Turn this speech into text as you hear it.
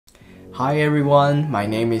Hi everyone, my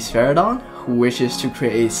name is Faradawn, who wishes to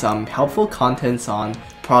create some helpful contents on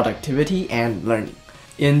productivity and learning.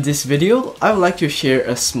 In this video, I would like to share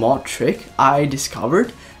a small trick I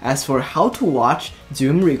discovered as for how to watch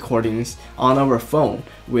Zoom recordings on our phone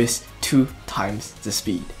with 2 times the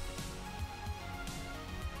speed.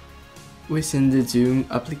 Within the Zoom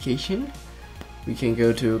application, we can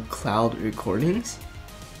go to Cloud Recordings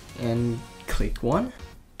and click one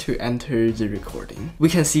to enter the recording. We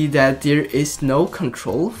can see that there is no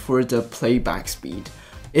control for the playback speed.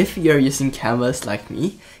 If you're using Canvas like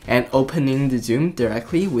me and opening the Zoom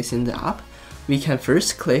directly within the app, we can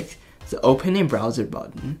first click the Open in Browser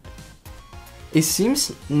button. It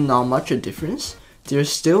seems not much a difference.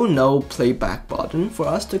 There's still no playback button for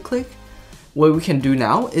us to click. What we can do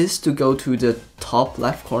now is to go to the top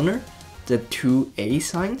left corner, the 2A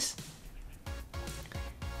signs,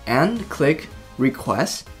 and click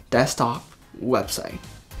Request Desktop Website.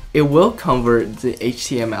 It will convert the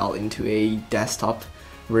HTML into a desktop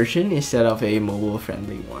version instead of a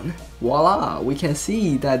mobile-friendly one. Voila! We can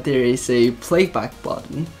see that there is a playback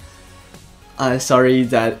button. Sorry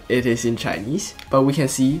that it is in Chinese, but we can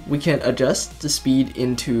see we can adjust the speed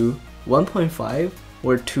into 1.5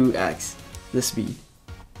 or 2x the speed.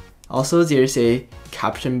 Also, there's a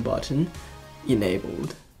caption button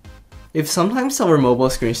enabled. If sometimes our mobile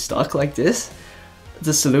screen is stuck like this,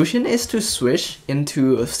 the solution is to switch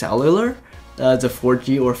into a cellular, the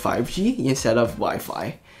 4G or 5G instead of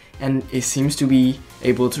Wi-Fi, and it seems to be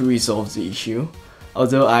able to resolve the issue,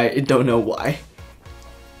 although I don't know why.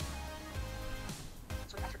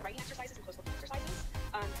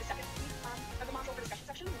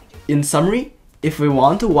 In summary, if we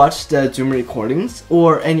want to watch the Zoom recordings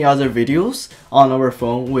or any other videos on our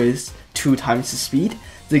phone with 2 times the speed,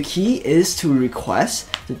 the key is to request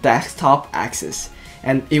the desktop access,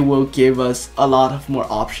 and it will give us a lot of more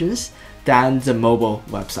options than the mobile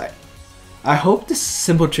website. I hope this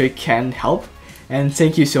simple trick can help, and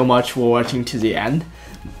thank you so much for watching to the end.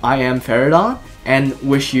 I am Faradawn and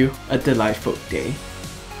wish you a delightful day.